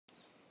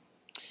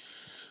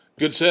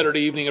Good Saturday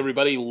evening,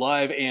 everybody.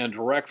 Live and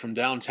direct from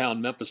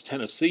downtown Memphis,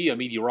 Tennessee. I'm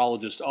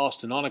meteorologist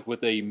Austen Onek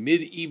with a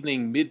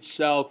mid-evening,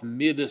 mid-south,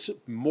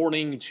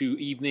 mid-morning to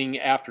evening,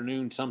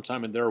 afternoon,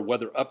 sometime in there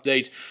weather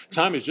update.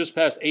 Time is just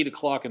past 8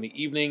 o'clock in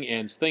the evening,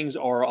 and things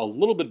are a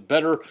little bit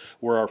better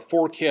where our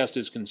forecast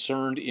is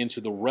concerned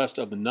into the rest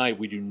of the night.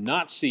 We do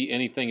not see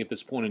anything at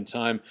this point in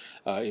time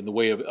in the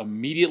way of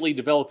immediately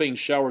developing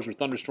showers or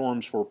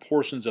thunderstorms for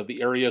portions of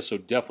the area, so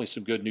definitely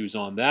some good news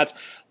on that.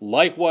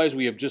 Likewise,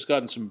 we have just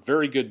gotten some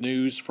very good news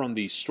from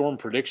the Storm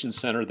Prediction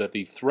Center that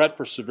the threat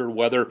for severe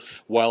weather,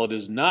 while it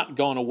has not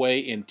gone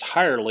away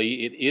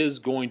entirely, it is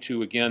going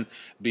to again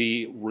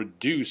be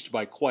reduced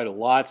by quite a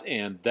lot,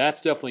 and that's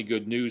definitely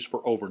good news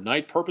for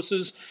overnight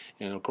purposes.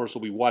 And of course,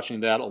 we'll be watching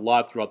that a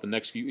lot throughout the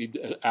next few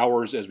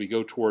hours as we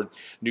go toward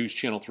News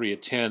Channel 3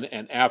 at 10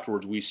 and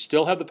afterwards. We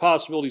still have the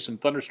possibility of some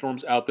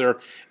thunderstorms out there,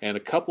 and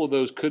a couple of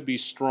those could be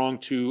strong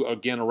to,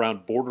 again,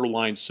 around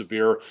borderline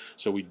severe.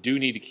 So we do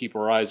need to keep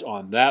our eyes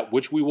on that,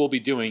 which we will be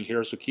doing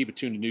here, so keep it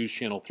tuned to News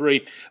Channel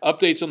 3.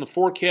 Updates on the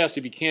forecast.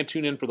 If you can't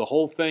tune in for the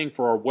whole thing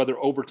for our Weather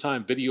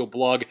Overtime video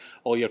blog,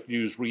 all you have to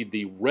do is read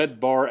the red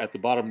bar at the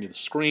bottom of the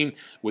screen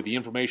with the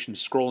information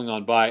scrolling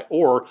on by,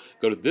 or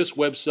go to this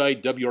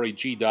website,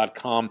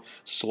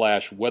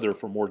 WREG.com/weather,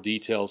 for more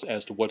details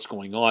as to what's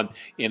going on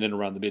in and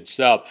around the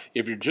Mid-South.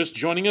 If you're just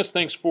joining us,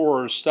 thanks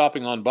for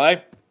stopping on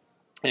by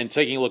and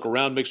taking a look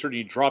around. Make sure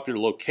you drop your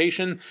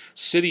location.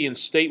 City and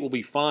state will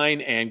be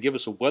fine, and give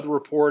us a weather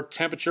report,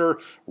 temperature,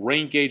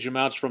 rain gauge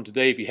amounts from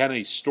today. If you had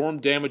any storm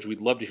damage, we'd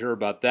love to hear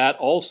about that.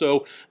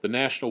 Also, the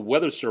National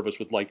Weather Service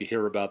would like to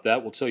hear about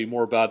that. We'll tell you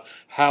more about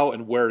how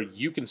and where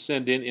you can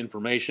send in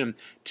information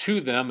to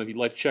them. If you'd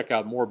like to check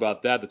out more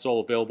about that, that's all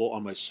available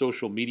on my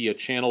social media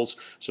channels.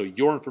 So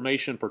your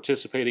information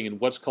participating in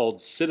what's called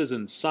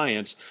citizen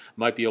science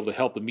might be able to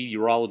help the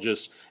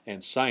meteorologists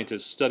and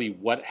scientists study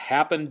what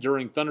happened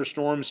during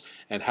thunderstorms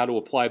and how to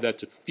apply that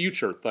to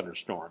future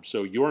thunderstorms.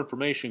 So your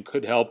information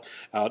could help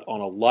out on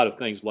a lot of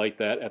things like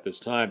that at this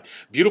time.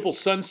 Beautiful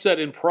sunset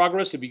in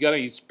progress. If you got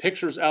any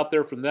pictures out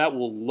there from that,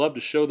 we'll love to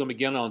show them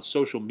again on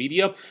social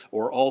media,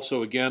 or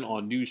also again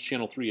on News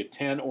Channel 3 at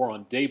 10 or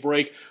on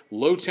Daybreak.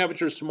 Low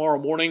temperatures tomorrow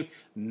morning,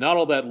 not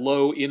all that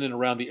low in and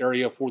around the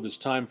area for this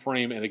time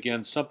frame, and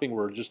again, something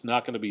we're just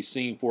not going to be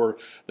seeing for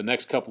the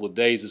next couple of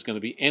days is going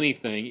to be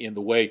anything in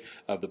the way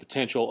of the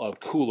potential of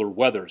cooler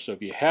weather. So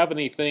if you have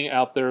anything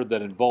out there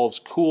that involves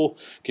cool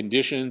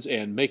conditions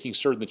and making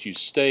certain that you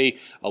stay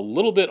a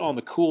little bit on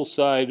the cool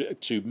side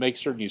to make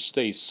certain you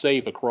stay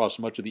safe across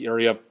much of the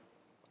area,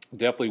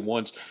 definitely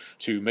want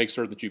to make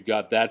certain that you've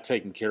got that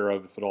taken care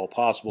of if at all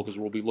possible, because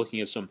we'll be looking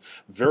at some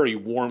very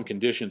warm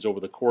conditions over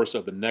the course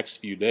of the next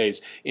few days.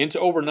 Into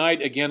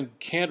overnight, again,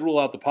 can't rule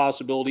out the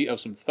possibility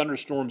of some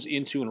thunderstorms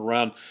into and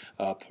around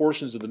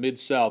portions of the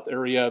Mid-South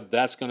area.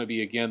 That's going to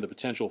be, again, the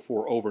potential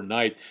for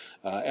overnight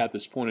at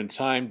this point in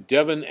time.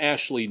 Devon,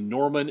 Ashley,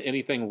 Norman,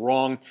 anything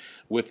wrong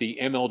with the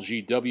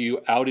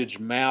MLGW outage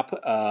map?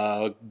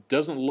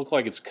 Doesn't look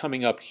like it's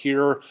coming up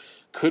here.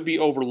 Could be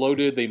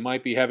overloaded. They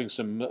might be having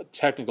some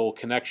technical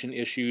connection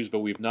issues, but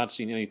we've not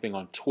seen anything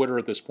on Twitter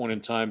at this point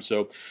in time,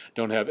 so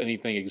don't have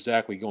anything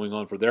exactly going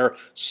on for there.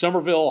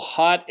 Somerville,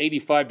 hot,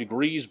 85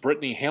 degrees.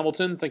 Brittany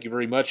Hamilton, thank you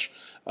very much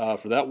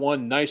for that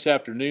one. Nice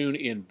afternoon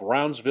in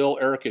Brownsville.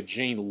 Erica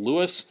Jane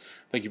Lewis,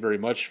 thank you very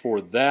much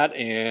for that,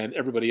 and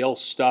everybody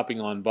else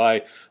stopping on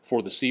by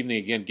for this evening.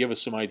 Again, give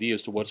us some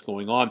ideas to what's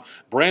going on.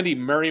 Brandy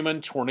Merriman,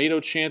 tornado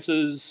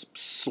chances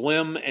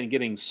slim and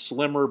getting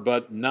slimmer,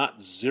 but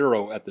not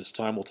zero at this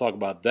time. We'll talk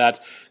about that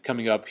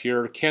coming up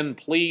here. Ken,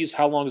 please,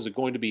 how long is it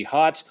going to be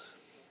hot?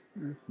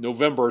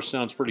 November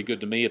sounds pretty good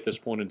to me at this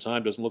point in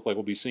time. Doesn't look like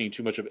we'll be seeing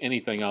too much of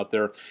anything out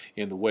there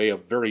in the way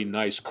of very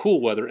nice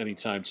cool weather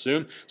anytime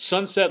soon.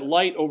 Sunset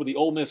light over the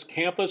Ole Miss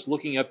campus,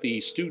 looking at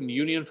the Student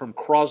Union from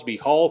Crosby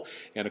Hall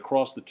and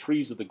across the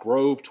trees of the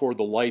Grove toward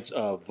the lights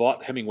of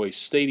Vaught Hemingway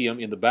Stadium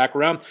in the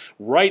background.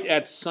 Right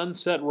at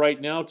sunset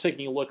right now,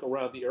 taking a look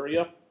around the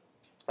area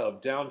of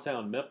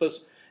downtown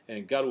Memphis.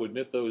 And got to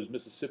admit, those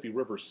Mississippi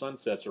River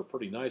sunsets are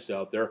pretty nice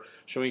out there,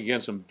 showing again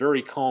some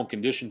very calm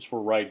conditions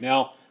for right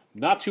now.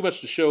 Not too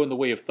much to show in the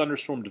way of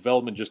thunderstorm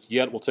development just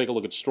yet. We'll take a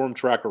look at storm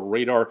tracker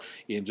radar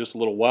in just a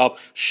little while.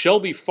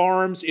 Shelby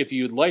Farms, if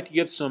you'd like to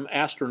get some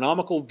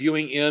astronomical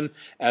viewing in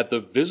at the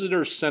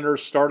Visitor Center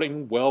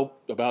starting, well,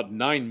 about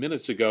 9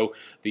 minutes ago,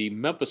 the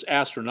Memphis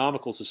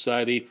Astronomical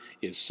Society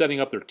is setting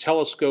up their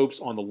telescopes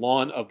on the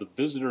lawn of the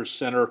Visitor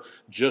Center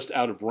just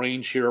out of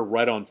range here,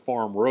 right on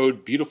Farm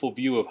Road. Beautiful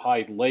view of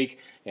Hyde Lake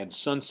and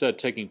sunset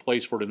taking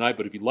place for tonight.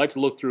 But if you'd like to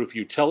look through a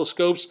few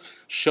telescopes,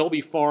 Shelby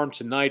Farm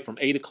tonight from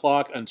 8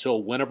 o'clock until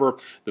whenever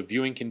the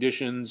viewing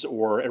conditions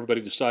or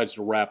everybody decides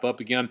to wrap up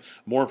again.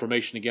 More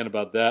information again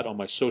about that on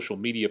my social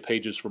media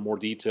pages for more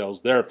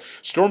details there.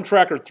 Storm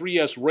Tracker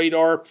 3S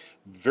radar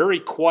Very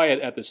quiet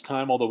at this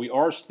time, although we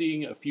are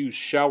seeing a few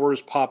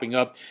showers popping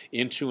up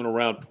into and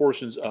around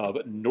portions of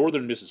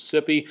northern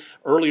Mississippi.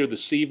 Earlier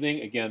this evening,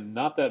 again,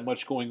 not that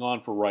much going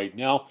on for right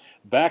now.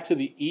 Back to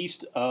the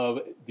east of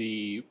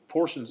the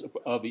portions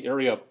of the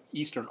area of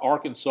eastern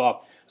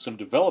Arkansas, some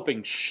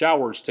developing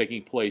showers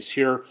taking place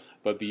here.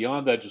 But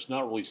beyond that, just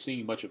not really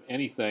seeing much of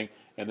anything.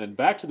 And then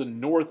back to the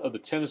north of the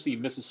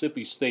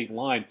Tennessee-Mississippi state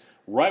line,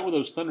 right where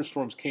those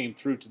thunderstorms came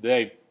through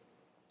today,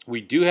 we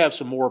do have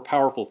some more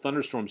powerful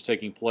thunderstorms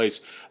taking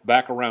place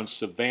back around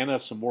Savannah,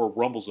 some more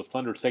rumbles of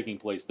thunder taking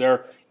place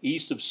there,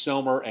 east of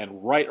Selmer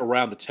and right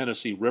around the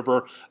Tennessee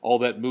River, all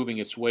that moving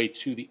its way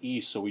to the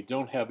east. So we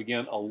don't have,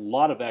 again, a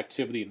lot of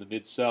activity in the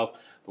Mid-South,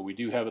 but we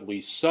do have at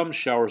least some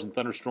showers and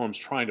thunderstorms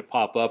trying to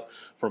pop up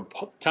from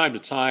time to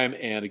time.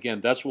 And again,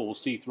 that's what we'll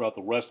see throughout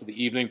the rest of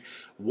the evening.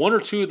 One or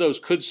two of those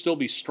could still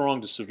be strong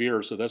to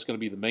severe, so that's going to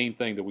be the main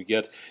thing that we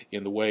get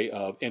in the way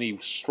of any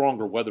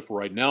stronger weather for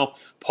right now.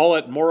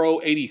 Paulette Morrow,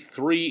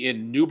 83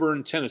 in New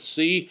Bern,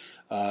 Tennessee.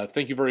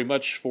 Thank you very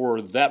much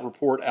for that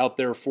report out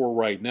there for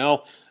right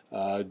now.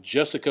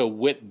 Jessica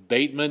Witt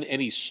Bateman,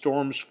 any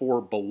storms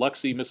for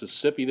Biloxi,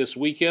 Mississippi this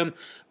weekend?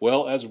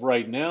 Well, as of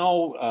right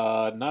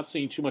now, not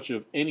seeing too much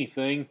of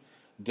anything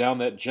down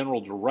that general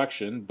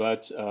direction,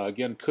 but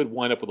again, could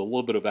wind up with a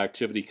little bit of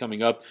activity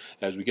coming up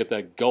as we get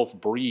that Gulf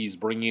breeze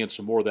bringing in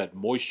some more of that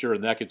moisture,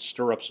 and that could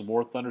stir up some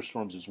more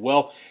thunderstorms as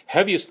well.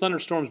 Heaviest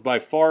thunderstorms by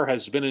far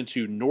has been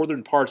into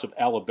northern parts of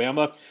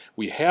Alabama.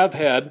 We have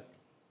had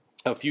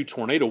a few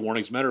tornado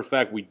warnings. Matter of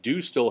fact, we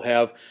do still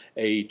have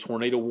a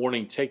tornado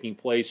warning taking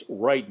place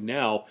right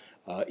now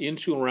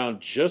into and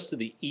around just to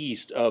the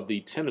east of the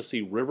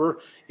Tennessee River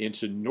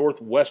into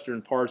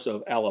northwestern parts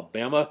of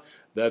Alabama.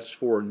 That's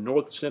for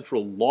north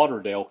central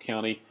Lauderdale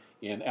County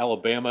in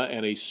Alabama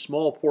and a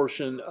small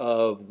portion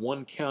of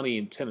one county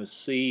in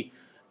Tennessee,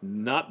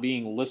 not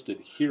being listed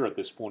here at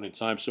this point in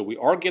time. So we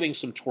are getting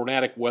some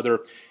tornadic weather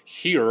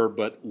here,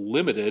 but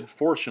limited,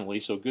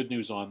 fortunately, so good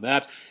news on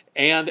that.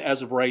 And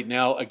as of right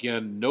now,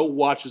 again, no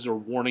watches or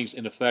warnings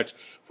in effect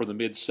for the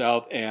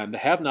Mid-South, and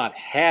have not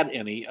had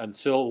any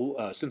until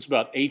since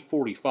about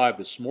 8:45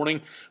 this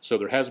morning. So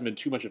there hasn't been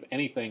too much of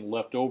anything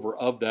left over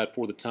of that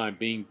for the time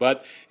being.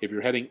 But if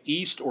you're heading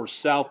east or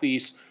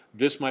southeast,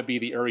 this might be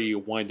the area you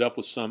wind up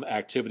with some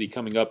activity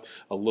coming up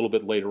a little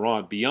bit later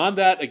on. Beyond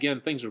that,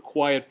 again, things are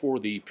quiet for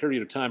the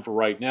period of time for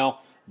right now.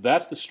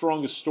 That's the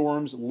strongest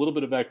storms, a little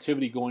bit of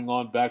activity going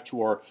on back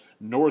to our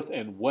north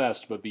and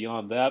west, but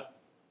beyond that,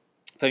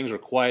 things are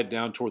quiet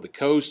down toward the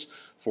coast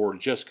for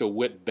Jessica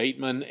Witt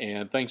Bateman,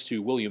 and thanks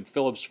to William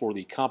Phillips for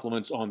the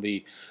compliments on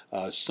the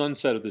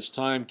sunset of this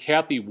time.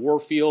 Kathy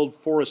Warfield,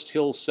 Forest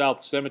Hill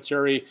South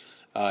Cemetery,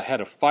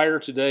 had a fire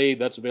today.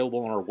 That's available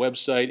on our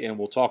website, and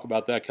we'll talk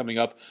about that coming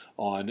up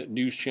on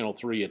News Channel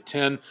 3 at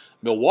 10.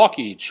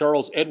 Milwaukee,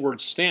 Charles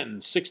Edward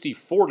Stanton,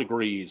 64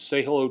 degrees.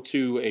 Say hello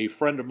to a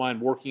friend of mine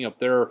working up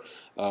there,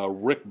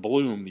 Rick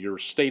Bloom, your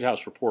State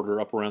House reporter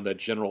up around that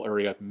general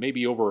area,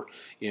 maybe over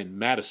in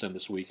Madison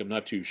this week. I'm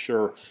not too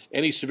sure.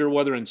 Any severe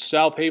weather in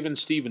South Haven,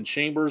 Stephen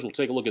Chambers. We'll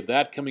take a look at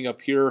that coming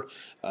up here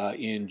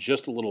in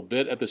just a little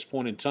bit at this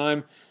point in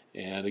time.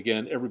 And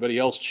again, everybody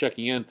else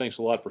checking in, thanks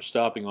a lot for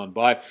stopping on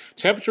by.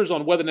 Temperatures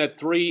on WeatherNet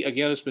 3,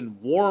 again, it's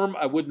been warm.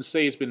 I wouldn't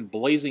say it's been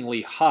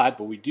blazingly hot,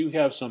 but we do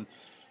have some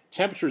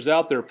temperatures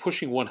out there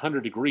pushing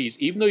 100 degrees.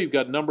 Even though you've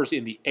got numbers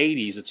in the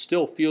 80s, it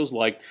still feels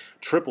like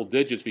triple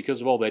digits because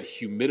of all that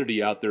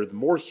humidity out there. The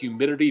more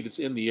humidity that's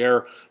in the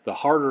air, the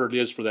harder it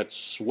is for that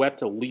sweat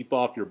to leap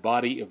off your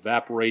body,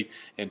 evaporate,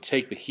 and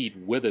take the heat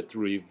with it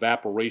through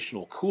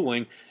evaporational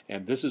cooling.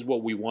 And this is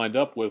what we wind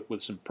up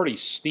with some pretty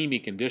steamy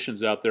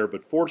conditions out there.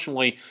 But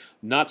fortunately,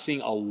 not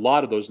seeing a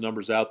lot of those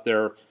numbers out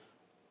there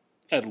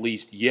at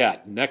least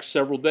yet. Next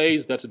several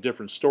days, that's a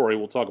different story.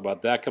 We'll talk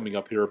about that coming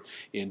up here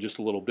in just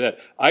a little bit.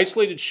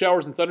 Isolated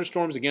showers and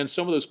thunderstorms. Again,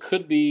 some of those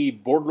could be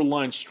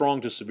borderline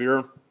strong to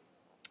severe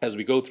as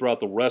we go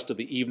throughout the rest of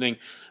the evening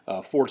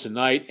for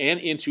tonight and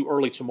into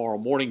early tomorrow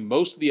morning.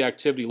 Most of the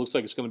activity looks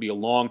like it's going to be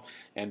along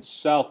and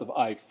south of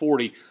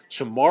I-40.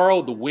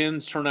 Tomorrow, the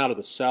winds turn out of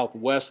the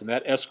southwest, and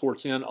that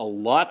escorts in a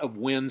lot of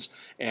winds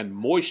and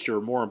moisture,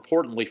 more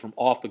importantly, from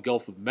off the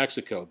Gulf of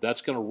Mexico.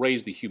 That's going to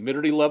raise the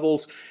humidity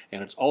levels,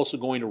 and it's also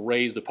going to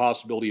raise the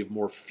possibility of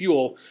more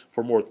fuel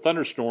for more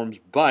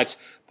thunderstorms, but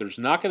there's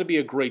not going to be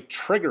a great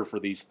trigger for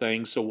these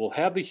things, so we'll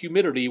have the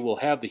humidity, we'll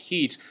have the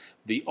heat.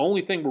 The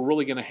only thing we're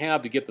really going to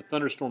have to get the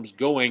thunderstorms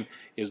going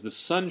is the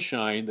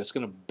sunshine that's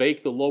going to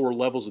bake the lower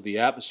levels of the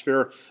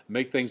atmosphere,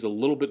 make things a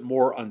little bit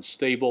more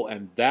unstable,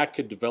 and that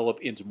could develop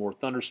into more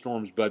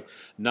thunderstorms, but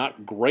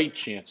not great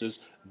chances.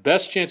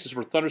 Best chances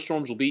for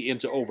thunderstorms will be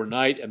into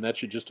overnight, and that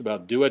should just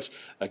about do it.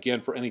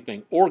 Again, for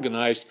anything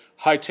organized,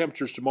 high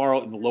temperatures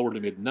tomorrow in the lower to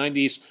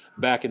mid-90s,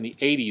 back in the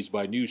 80s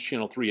by News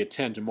Channel 3 at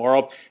 10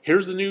 tomorrow.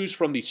 Here's the news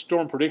from the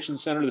Storm Prediction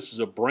Center. This is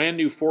a brand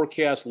new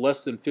forecast,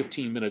 less than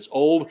 15 minutes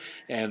old,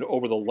 and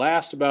over the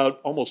last about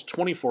almost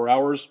 24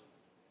 hours,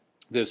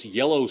 this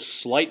yellow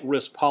slight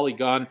risk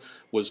polygon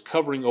was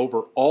covering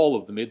over all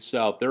of the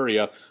Mid-South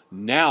area.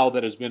 Now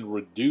that has been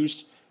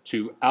reduced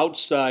to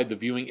outside the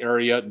viewing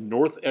area,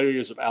 north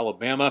areas of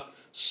Alabama,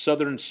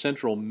 southern,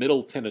 central,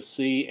 middle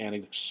Tennessee, and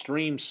an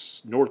extreme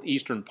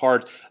northeastern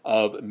part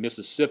of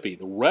Mississippi.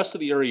 The rest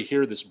of the area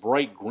here, this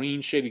bright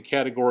green shaded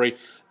category,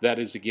 that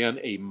is again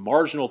a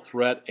marginal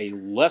threat, a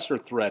lesser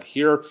threat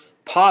here,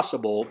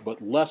 possible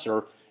but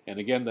lesser. And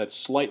again, that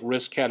slight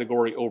risk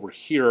category over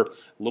here, a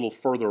little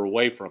further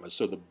away from us.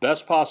 So the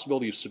best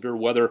possibility of severe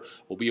weather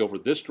will be over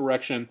this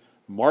direction.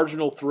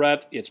 Marginal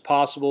threat, it's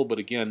possible, but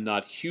again,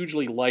 not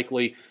hugely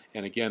likely.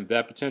 And again,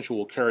 that potential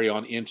will carry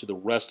on into the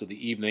rest of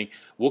the evening.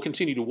 We'll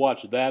continue to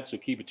watch that, so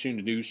keep it tuned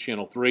to News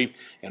Channel 3.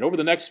 And over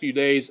the next few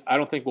days, I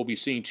don't think we'll be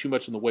seeing too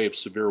much in the way of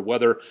severe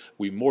weather.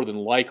 We more than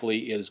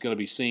likely is going to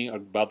be seeing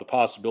about the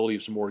possibility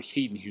of some more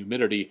heat and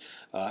humidity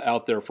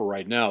out there for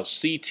right now.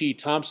 C.T.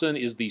 Thompson,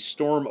 is the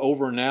storm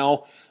over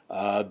now?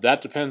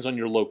 That depends on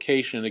your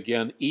location.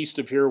 Again, east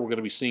of here, we're going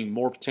to be seeing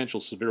more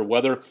potential severe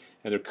weather,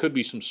 and there could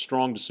be some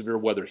strong to severe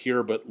weather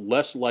here, but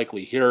less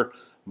likely here,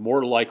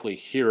 more likely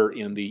here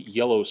in the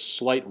yellow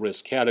slight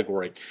risk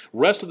category.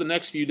 Rest of the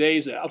next few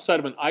days, outside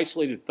of an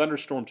isolated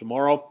thunderstorm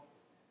tomorrow,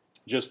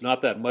 just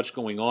not that much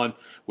going on,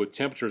 with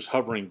temperatures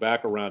hovering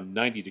back around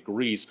 90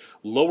 degrees.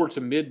 Lower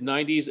to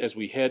mid-90s as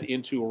we head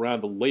into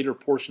around the later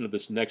portion of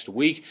this next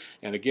week.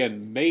 And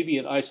again, maybe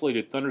an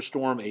isolated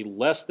thunderstorm, a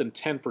less than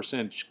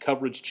 10%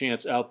 coverage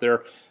chance out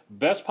there.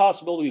 Best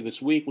possibility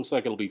this week looks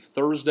like it'll be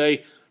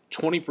Thursday.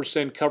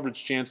 20%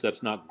 coverage chance.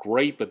 That's not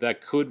great, but that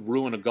could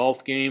ruin a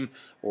golf game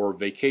or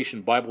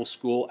vacation Bible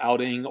school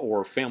outing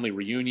or family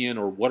reunion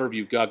or whatever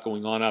you've got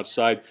going on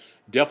outside.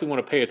 Definitely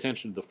want to pay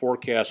attention to the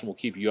forecast, and we'll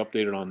keep you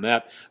updated on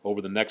that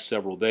over the next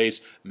several days.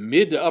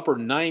 Mid to upper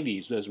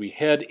 90s as we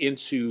head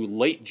into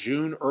late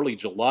June, early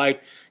July.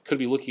 Could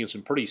be looking at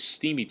some pretty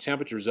steamy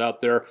temperatures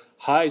out there.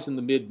 Highs in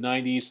the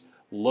mid-90s.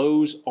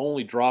 Lows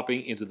only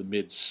dropping into the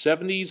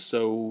mid-70s,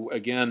 so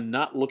again,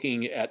 not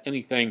looking at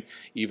anything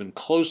even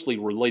closely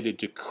related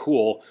to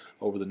cool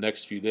over the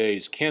next few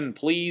days. Ken,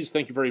 please,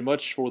 thank you very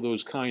much for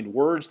those kind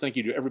words. Thank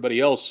you to everybody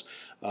else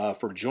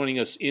for joining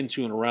us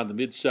into and around the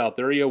Mid-South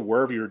area,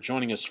 wherever you're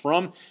joining us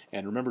from.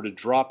 And remember to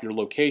drop your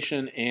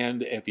location.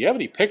 And if you have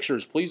any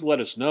pictures, please let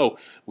us know.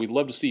 We'd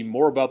love to see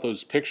more about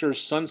those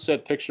pictures,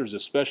 sunset pictures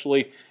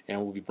especially,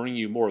 and we'll be bringing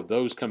you more of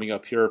those coming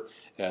up here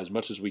as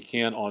much as we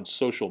can on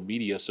social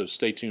media, so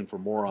stay tuned for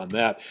more on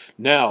that.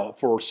 Now,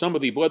 for some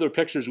of the weather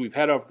pictures we've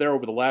had out there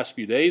over the last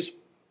few days,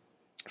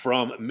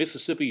 from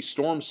Mississippi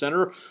Storm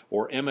Center,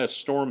 or MS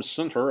Storm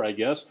Center, I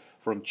guess,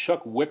 from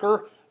Chuck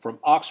Wicker from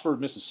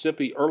Oxford,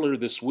 Mississippi earlier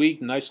this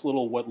week. Nice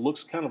little what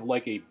looks kind of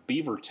like a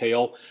beaver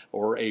tail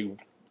or a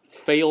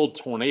failed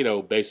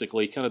tornado,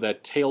 basically, kind of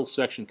that tail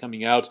section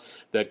coming out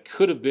that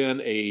could have been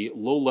a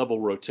low-level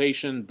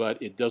rotation, but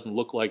it doesn't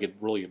look like it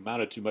really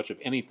amounted to much of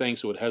anything,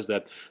 so it has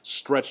that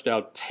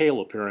stretched-out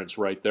tail appearance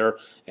right there,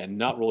 and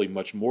not really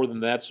much more than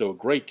that. So a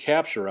great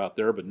capture out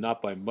there, but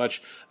not by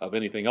much of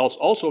anything else.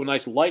 Also a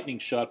nice lightning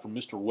shot from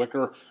Mr.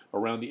 Wicker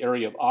around the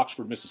area of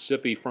Oxford,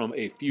 Mississippi from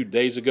a few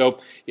days ago.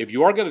 If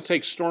you are going to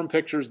take storm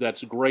pictures,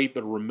 that's great,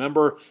 but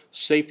remember,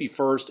 safety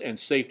first and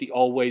safety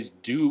always.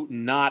 Do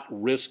not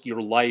risk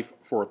your life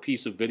for a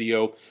piece of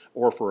video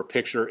or for a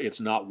picture.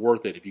 It's not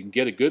worth it. If you can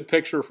get a good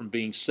picture from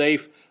being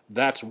safe,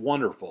 that's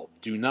wonderful.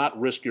 Do not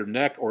risk your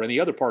neck or any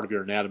other part of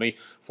your anatomy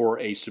for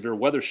a severe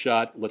weather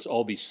shot. Let's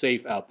all be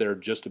safe out there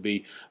just to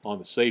be on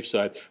the safe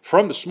side.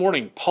 From this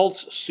morning,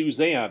 Pulse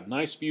Suzanne.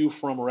 Nice view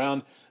from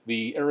around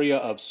the area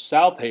of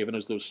South Haven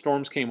as those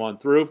storms came on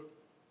through.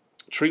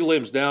 Tree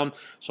limbs down,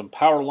 some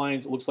power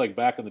lines, it looks like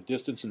back in the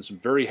distance, and some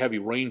very heavy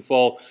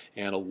rainfall,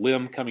 and a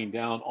limb coming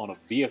down on a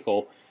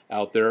vehicle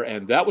out there,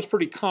 and that was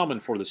pretty common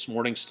for this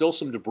morning. Still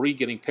some debris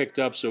getting picked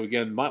up, so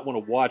again, might want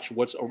to watch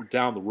what's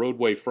down the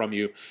roadway from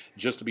you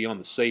just to be on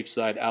the safe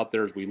side out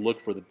there as we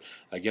look for,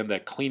 again,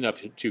 that cleanup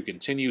to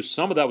continue.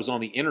 Some of that was on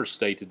the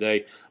interstate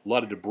today. A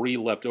lot of debris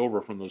left over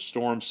from those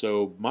storms,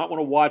 so might want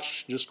to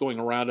watch just going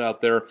around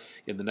out there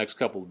in the next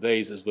couple of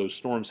days as those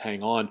storms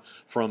hang on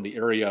from the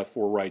area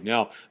for right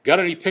now. Got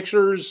any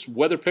pictures,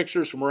 weather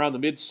pictures from around the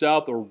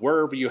Mid-South or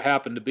wherever you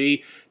happen to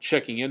be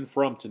checking in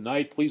from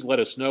tonight? Please let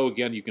us know.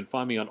 Again, you can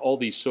find me on all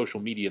these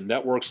social media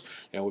networks,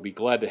 and we'll be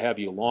glad to have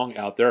you along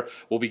out there.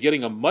 We'll be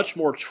getting a much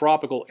more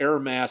tropical air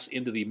mass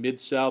into the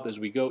Mid-South as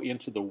we go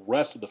into the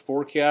rest of the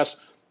forecast.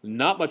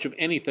 Not much of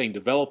anything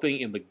developing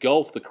in the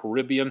Gulf, the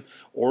Caribbean,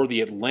 or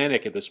the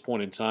Atlantic at this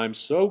point in time.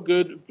 So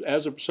good,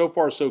 so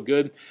far so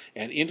good,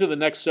 and into the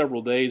next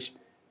several days.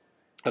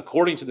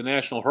 According to the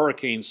National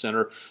Hurricane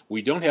Center,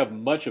 we don't have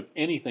much of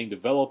anything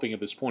developing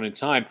at this point in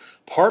time,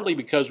 partly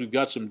because we've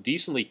got some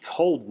decently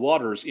cold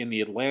waters in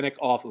the Atlantic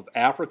off of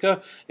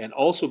Africa, and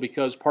also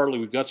because partly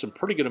we've got some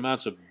pretty good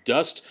amounts of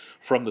dust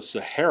from the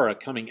Sahara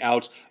coming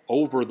out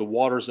over the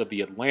waters of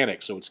the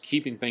Atlantic. So it's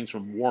keeping things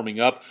from warming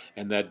up,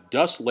 and that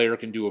dust layer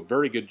can do a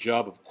very good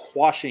job of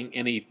quashing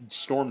any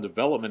storm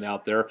development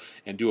out there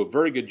and do a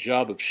very good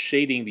job of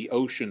shading the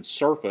ocean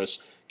surface,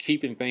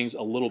 keeping things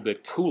a little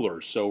bit cooler.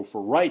 So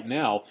for right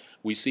now,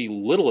 we see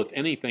little, if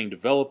anything,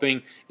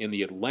 developing in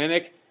the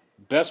Atlantic.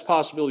 Best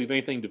possibility of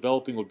anything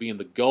developing would be in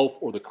the Gulf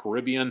or the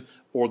Caribbean,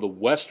 or the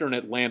western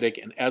Atlantic,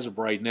 and as of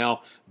right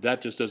now,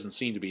 that just doesn't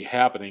seem to be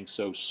happening.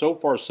 So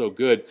far so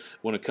good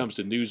when it comes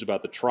to news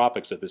about the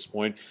tropics at this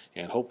point,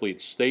 and hopefully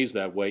it stays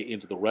that way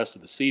into the rest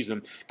of the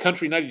season.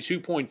 Country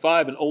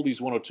 92.5 and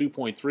Oldies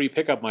 102.3.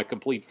 Pick up my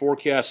complete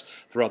forecast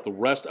throughout the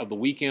rest of the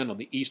weekend on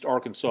the East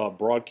Arkansas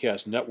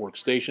Broadcast Network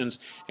stations,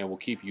 and we'll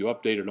keep you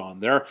updated on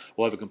there.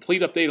 We'll have a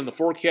complete update on the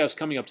forecast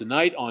coming up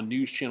tonight on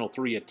News Channel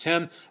 3 at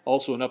 10.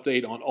 Also an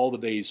update on all the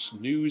day's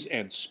news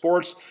and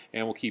sports,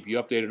 and we'll keep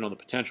you updated on the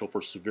potential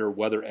for severe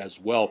weather as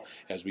well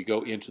as we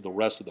go into the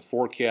rest of the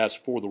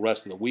forecast for the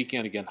rest of the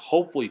weekend. Again,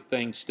 hopefully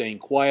things staying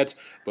quiet,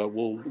 but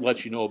we'll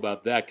let you know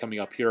about that coming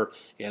up here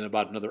in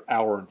about another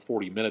hour and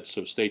 40 minutes,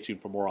 so stay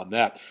tuned for more on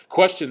that.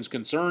 Questions,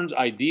 concerns,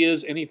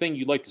 ideas, anything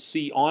you'd like to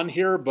see on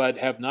here but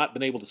have not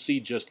been able to see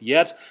just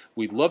yet,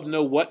 we'd love to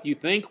know what you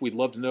think. We'd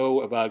love to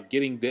know about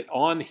getting that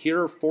on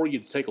here for you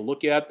to take a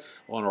look at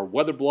on our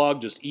weather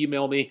blog. Just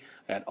email me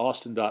at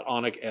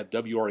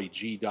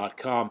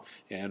austen.onek@WREG.com.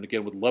 And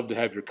again, would love to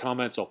have your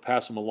comments. I'll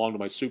pass them along to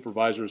my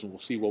supervisors, and we'll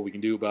see what we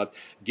can do about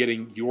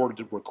getting your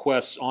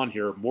requests on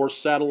here. More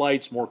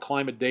satellites, more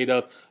climate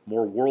data,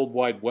 more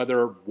worldwide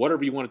weather,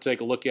 whatever you want to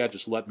take a look at,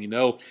 just let me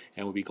know,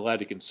 and we'll be glad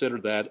to consider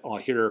that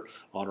here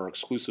on our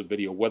exclusive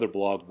video weather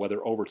blog,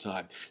 Weather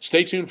Overtime.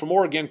 Stay tuned for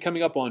more, again,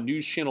 coming up on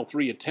News Channel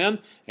 3 at 10,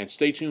 and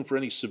stay tuned for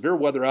any severe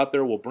weather out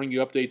there. We'll bring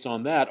you updates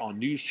on that on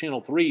News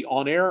Channel 3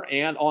 on air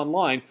and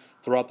online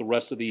throughout the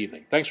rest of the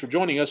evening. Thanks for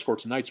joining us for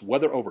tonight's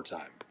Weather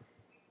Overtime.